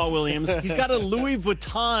clearly Jamal Williams. He's got a Louis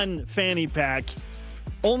Vuitton fanny pack.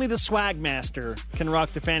 Only the swag master can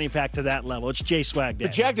rock the fanny pack to that level. It's Jay Swag Day.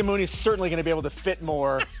 But Jack DeMooney is certainly going to be able to fit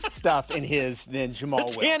more stuff in his than Jamal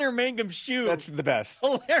Williams. Tanner Mangum shoe. That's the best.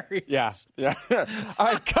 Hilarious. Yeah. All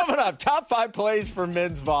right, coming up, top 5 plays for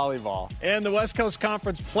men's volleyball. And the West Coast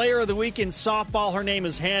Conference Player of the Week in softball, her name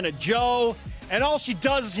is Hannah Joe. And all she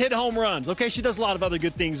does is hit home runs. Okay, she does a lot of other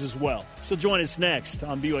good things as well. She'll join us next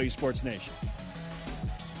on BYU Sports Nation.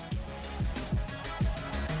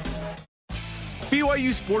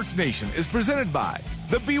 BYU Sports Nation is presented by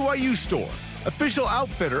The BYU Store, official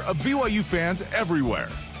outfitter of BYU fans everywhere.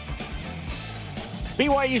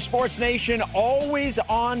 BYU Sports Nation, always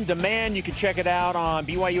on demand. You can check it out on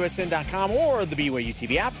BYUSN.com or the BYU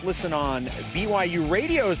TV app. Listen on BYU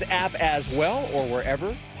Radio's app as well, or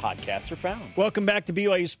wherever podcasts are found. Welcome back to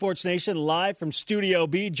BYU Sports Nation, live from Studio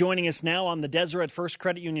B. Joining us now on the Deseret First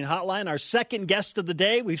Credit Union Hotline, our second guest of the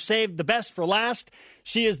day. We've saved the best for last.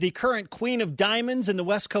 She is the current Queen of Diamonds in the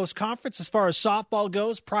West Coast Conference as far as softball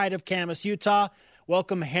goes, pride of Camas, Utah.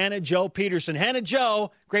 Welcome, Hannah Jo Peterson. Hannah Jo,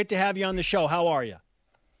 great to have you on the show. How are you?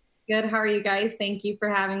 Good. How are you guys? Thank you for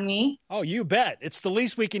having me. Oh, you bet. It's the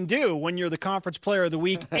least we can do when you're the Conference Player of the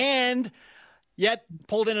Week and yet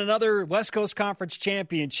pulled in another West Coast Conference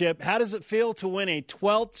championship. How does it feel to win a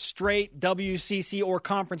 12th straight WCC or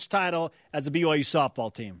conference title as a BYU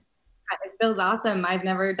softball team? It feels awesome. I've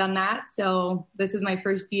never done that, so this is my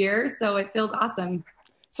first year, so it feels awesome.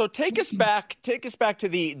 So take us back to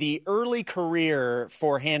the early career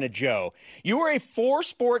for Hannah Jo. You were a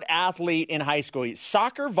 4-sport athlete in high school: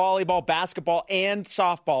 soccer, volleyball, basketball, and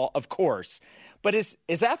softball, of course. But is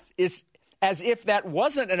as if that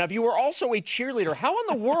wasn't enough, you were also a cheerleader. How in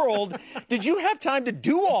the world did you have time to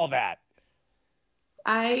do all that?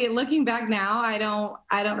 Looking back now, I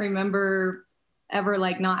don't remember ever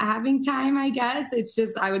not having time, I guess. It's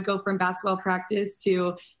just I would go from basketball practice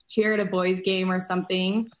to cheer at a boys game or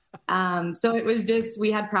something. So it was just,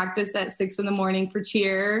 we had practice at 6 a.m. for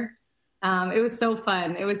cheer. It was so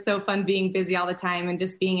fun. It was so fun being busy all the time and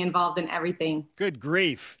just being involved in everything. Good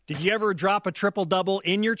grief. Did you ever drop a triple-double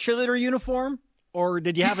in your cheerleader uniform, or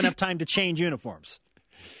did you have enough time to change uniforms?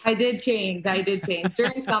 I did change. During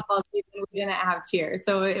softball season, we didn't have cheer,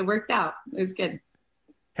 so it worked out. It was good.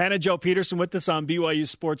 Hannah Jo Peterson with us on BYU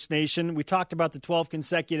Sports Nation. We talked about the 12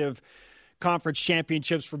 consecutive conference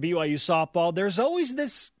championships for BYU softball. There's always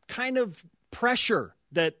this kind of pressure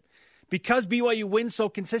that because BYU wins so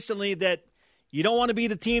consistently that you don't want to be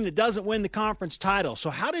the team that doesn't win the conference title. So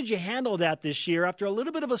how did you handle that this year after a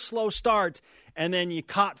little bit of a slow start and then you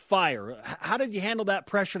caught fire? How did you handle that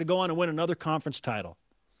pressure to go on and win another conference title?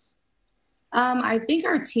 I think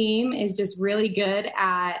our team is just really good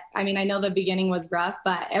at, I know the beginning was rough,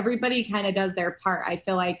 but everybody kind of does their part. I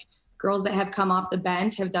feel like girls that have come off the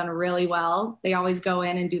bench have done really well. They always go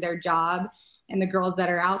in and do their job. And the girls that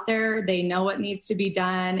are out there, they know what needs to be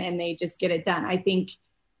done and they just get it done. I think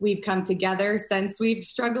we've come together since we've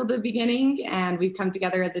struggled at the beginning, and we've come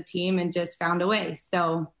together as a team and just found a way.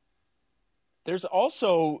 So there's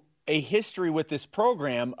also a history with this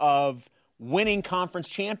program of winning conference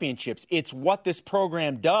championships. It's what this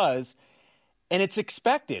program does, and it's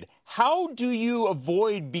expected. How do you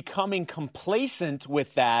avoid becoming complacent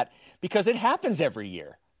with that? Because it happens every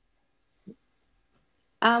year.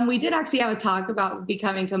 We did actually have a talk about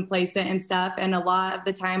becoming complacent and stuff. And a lot of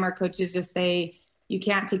the time our coaches just say, you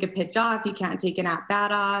can't take a pitch off. You can't take an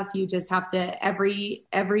at-bat off. You just have to, every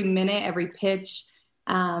minute, every pitch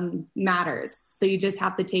matters. So you just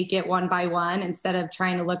have to take it one by one instead of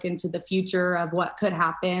trying to look into the future of what could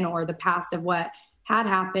happen or the past of what had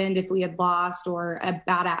happened if we had lost or a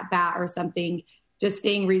bad at-bat or something. Just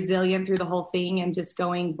staying resilient through the whole thing and just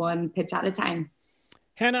going one pitch at a time.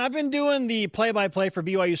 Hannah, I've been doing the play-by-play for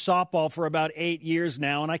BYU softball for about 8 years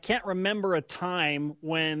now, and I can't remember a time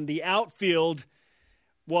when the outfield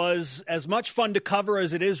was as much fun to cover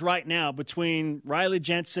as it is right now between Riley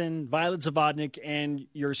Jensen, Violet Zavodnik, and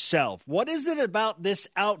yourself. What is it about this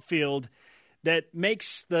outfield that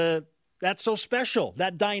makes that so special,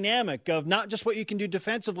 that dynamic of not just what you can do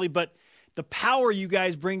defensively, but the power you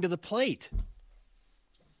guys bring to the plate?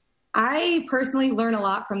 I personally learn a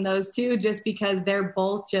lot from those two just because they're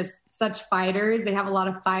both just such fighters. They have a lot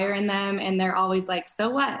of fire in them, and they're always like, so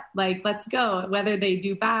what? Like, let's go. Whether they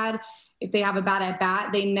do bad, if they have a bad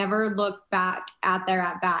at-bat, they never look back at their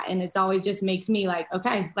at-bat. And it's always just makes me like,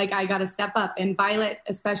 okay, like I got to step up. And Violet,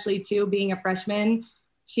 especially too, being a freshman,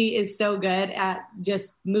 she is so good at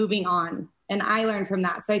just moving on. And I learned from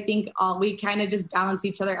that. So I think we kind of just balance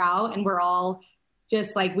each other out, and we're all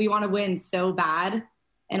just like, we want to win so bad.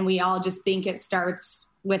 And we all just think it starts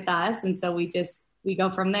with us. And so we go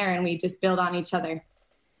from there and we just build on each other.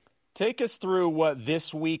 Take us through what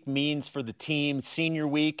this week means for the team, senior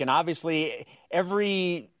week. And obviously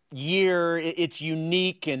every year it's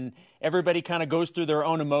unique and everybody kind of goes through their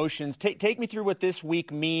own emotions. Take me through what this week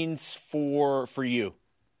means for you.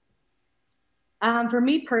 For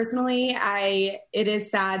me personally, it is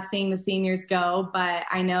sad seeing the seniors go, but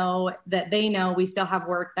I know that they know we still have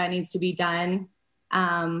work that needs to be done.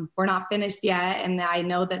 We're not finished yet, and I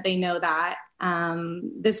know that they know that.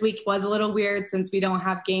 This week was a little weird since we don't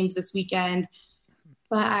have games this weekend,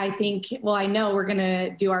 but I know we're going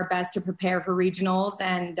to do our best to prepare for regionals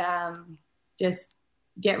and just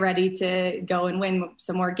get ready to go and win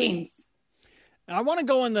some more games. I want to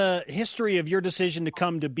go in the history of your decision to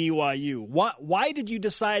come to BYU. Why did you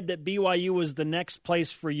decide that BYU was the next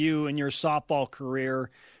place for you in your softball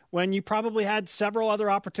career when you probably had several other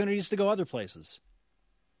opportunities to go other places?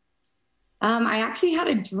 I actually had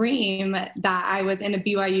a dream that I was in a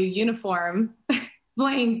BYU uniform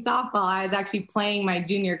playing softball. I was actually playing my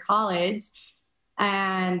junior college.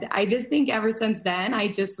 And I just think ever since then, I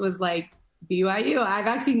just was like, BYU. I've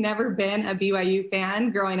actually never been a BYU fan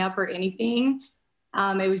growing up or anything.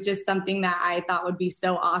 It was just something that I thought would be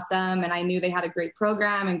so awesome. And I knew they had a great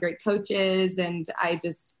program and great coaches. And I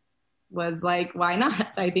just was like, why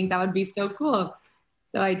not? I think that would be so cool.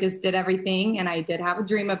 So I just did everything, and I did have a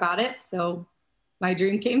dream about it. So my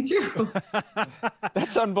dream came true.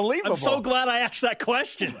 That's unbelievable. I'm so glad I asked that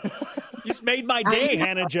question. You just made my day,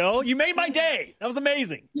 Hannah Jo. You made my day. That was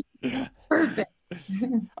amazing. Perfect.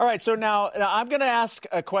 All right, so now I'm going to ask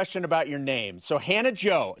a question about your name. So Hannah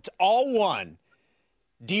Jo, it's all one.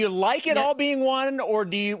 Do you like it all being one, or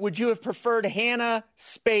would you have preferred Hannah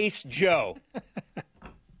space Joe?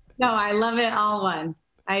 No, I love it all one.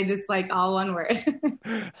 I just like all one word.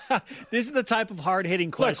 These are the type of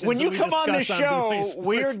hard-hitting questions. Look, when you come on the show,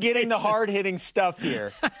 we're getting the hard-hitting stuff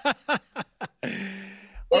here. All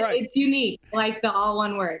right. It's unique, like the all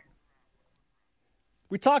one word.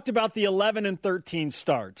 We talked about the 11-13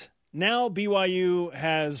 start. Now BYU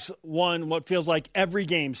has won what feels like every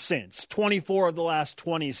game since, 24 of the last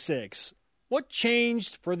 26. What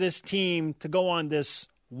changed for this team to go on this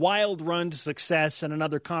wild run to success and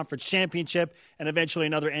another conference championship and eventually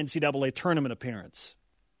another NCAA tournament appearance?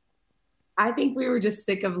 I think we were just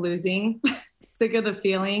sick of losing, sick of the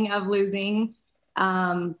feeling of losing.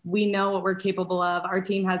 We know what we're capable of. Our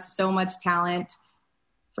team has so much talent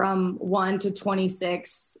from 1 to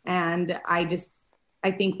 26. And I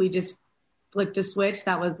think we just flipped a switch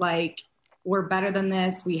that was like, we're better than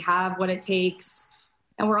this. We have what it takes.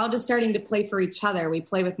 And we're all just starting to play for each other. We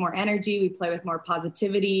play with more energy. We play with more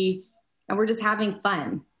positivity. And we're just having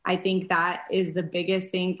fun. I think that is the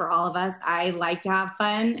biggest thing for all of us. I like to have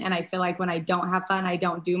fun. And I feel like when I don't have fun, I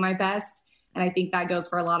don't do my best. And I think that goes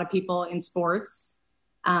for a lot of people in sports.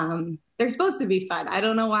 They're supposed to be fun. I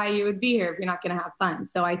don't know why you would be here if you're not going to have fun.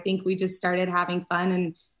 So I think we just started having fun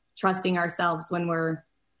and trusting ourselves when we're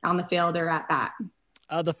on the field or at bat.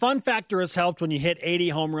 The fun factor has helped when you hit 80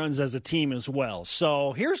 home runs as a team as well.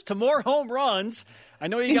 So here's to more home runs. I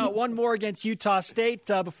know you got one more against Utah State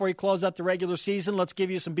before you close out the regular season. Let's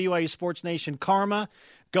give you some BYU Sports Nation karma.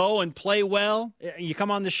 Go and play well. You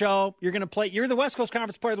come on the show. You're going to play. You're the West Coast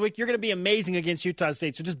Conference Player of the Week. You're going to be amazing against Utah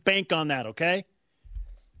State. So just bank on that, okay?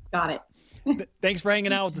 Got it. Thanks for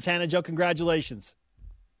hanging out with us, Hannah Jo. Congratulations.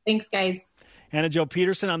 Thanks, guys. Hannah Jo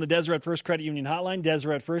Peterson on the Deseret First Credit Union Hotline.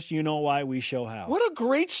 Deseret First, you know why, we show how. What a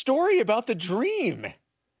great story about the dream.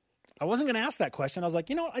 I wasn't going to ask that question. I was like,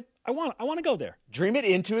 you know what? I want to go there. Dream it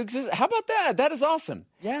into existence. How about that? That is awesome.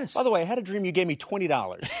 Yes. By the way, I had a dream you gave me $20.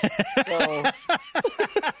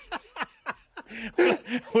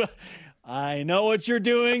 Well, I know what you're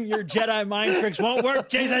doing. Your Jedi mind tricks won't work,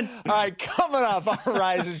 Jason. All right, coming up on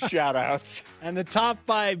Horizon Shoutouts. And the top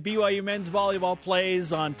 5 BYU men's volleyball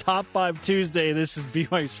plays on Top 5 Tuesday. This is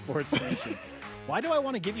BYU Sports Nation. Why do I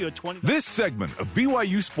want to give you a $20? This segment of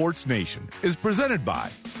BYU Sports Nation is presented by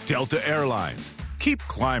Delta Airlines. Keep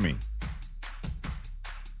climbing.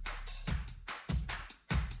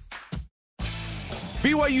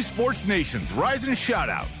 BYU Sports Nation's Rise and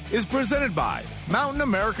Shoutout is presented by Mountain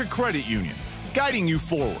America Credit Union, guiding you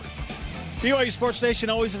forward. BYU Sports Nation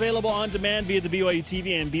always available on demand via the BYU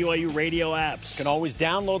TV and BYU radio apps. You can always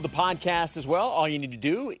download the podcast as well. All you need to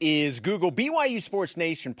do is Google BYU Sports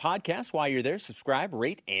Nation podcast. While you're there, subscribe,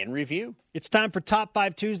 rate, and review. It's time for Top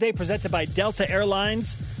 5 Tuesday, presented by Delta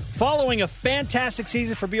Airlines. Following a fantastic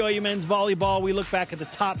season for BYU men's volleyball, we look back at the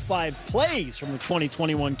top 5 plays from the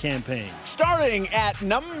 2021 campaign. Starting at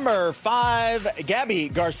number 5, Gabby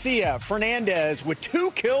Garcia Fernandez with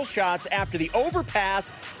 2 kill shots after the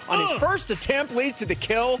overpass on his first attempt leads to the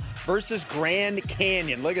kill versus Grand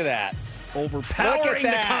Canyon. Look at that. Overpowering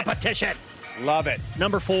the competition. Love it.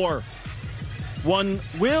 Number 4, one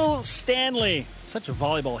Will Stanley. Such a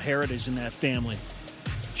volleyball heritage in that family.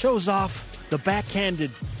 Shows off the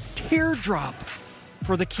backhanded teardrop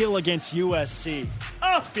for the kill against USC.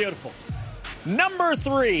 Oh, beautiful. Number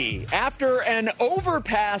 3, after an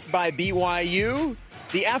overpass by BYU,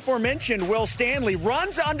 the aforementioned Will Stanley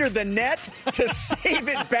runs under the net to save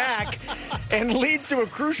it back and leads to a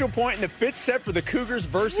crucial point in the 5th set for the Cougars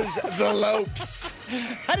versus the Lopes.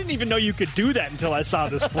 I didn't even know you could do that until I saw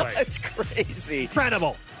this play. That's crazy.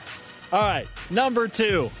 Incredible. All right, number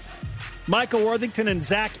 2, Michael Worthington and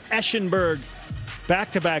Zach Eschenberg.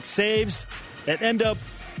 Back-to-back saves that end up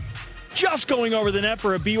just going over the net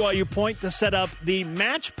for a BYU point to set up the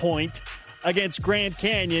match point against Grand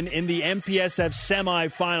Canyon in the MPSF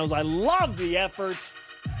semifinals. I love the effort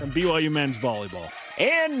from BYU men's volleyball.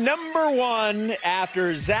 And number 1,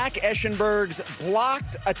 after Zach Eschenberg's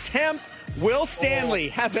blocked attempt, Will Stanley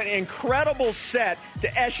has an incredible set to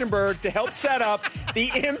Eschenberg to help set up the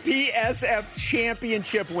MPSF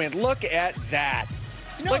championship win. Look at that.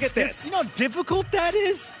 Look at this. You know how difficult that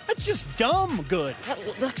is? That's just dumb good. That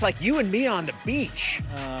looks like you and me on the beach.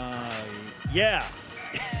 Yeah.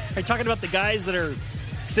 Are you talking about the guys that are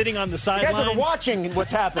sitting on the sidelines? The guys that are watching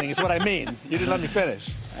what's happening is what I mean. You didn't let me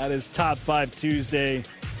finish. That is Top 5 Tuesday.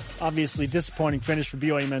 Obviously, disappointing finish for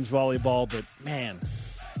BYU men's volleyball, but man,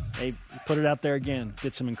 they put it out there again.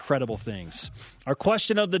 Did some incredible things. Our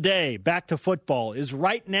question of the day, back to football, is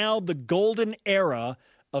right now the golden era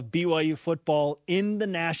of BYU football in the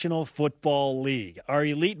National Football League. Our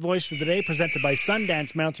elite voice of the day, presented by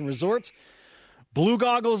Sundance Mountain Resorts. Blue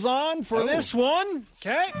goggles on for this one.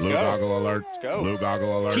 Okay. Blue goggle alert. Let's go. Blue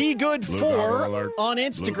goggle alert. T-Good4 on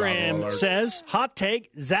Instagram says, hot take,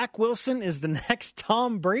 Zach Wilson is the next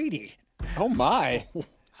Tom Brady. Oh, my.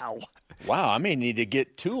 Wow. Wow, I may need to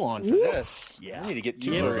get 2 on for this. Yeah. I need to get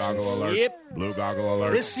 2 Yep. Blue goggle alert. Yep. Blue goggle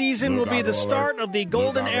alert. This season Blue will be the goggle start alert. of the Blue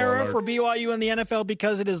golden goggle era alert. for BYU and the NFL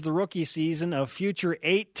because it is the rookie season of future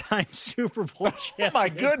 8-time Super Bowl champion. Oh, my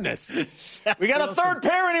goodness. Zach We got a Wilson. third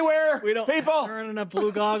pair anywhere, We don't people. turn enough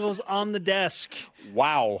blue goggles on the desk.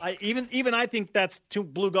 Wow. Even I think that's 2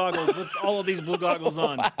 blue goggles with all of these blue goggles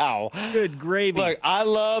on. Wow. Good gravy. Look, I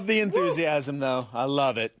love the enthusiasm, though. I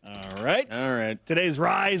love it. All right. All right. Today's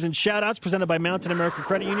Rise and Shoutouts presented by Mountain America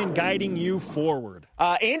Credit Union, guiding you forward.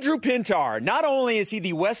 Andrew Pintar, not only is he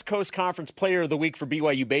the West Coast Conference Player of the Week for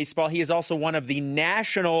BYU baseball, he is also one of the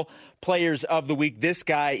National Players of the Week. This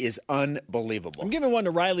guy is unbelievable. I'm giving one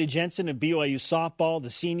to Riley Jensen of BYU softball, the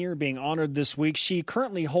senior, being honored this week. She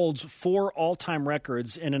currently holds 4 all-time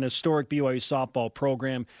records in an historic BYU softball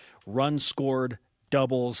program. Runs scored,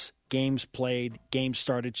 doubles, games played, games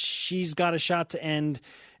started. She's got a shot to end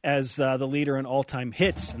as the leader in all-time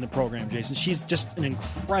hits in the program, Jason. She's just an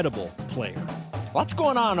incredible player. Lots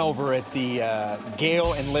going on over at the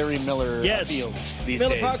Gail and Larry Miller fields these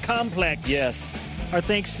Miller days. Park Complex. Yes. Our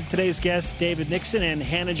thanks to today's guests, David Nixon and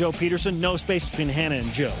Hannah Jo Peterson. No space between Hannah and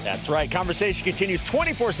Joe. That's right. Conversation continues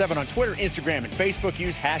 24/7 on Twitter, Instagram, and Facebook.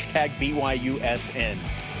 Use hashtag BYUSN.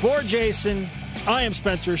 For Jason, I am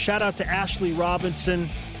Spencer. Shout out to Ashley Robinson.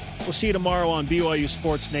 We'll see you tomorrow on BYU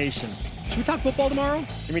Sports Nation. Should we talk football tomorrow?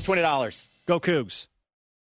 Give me $20. Go Cougs.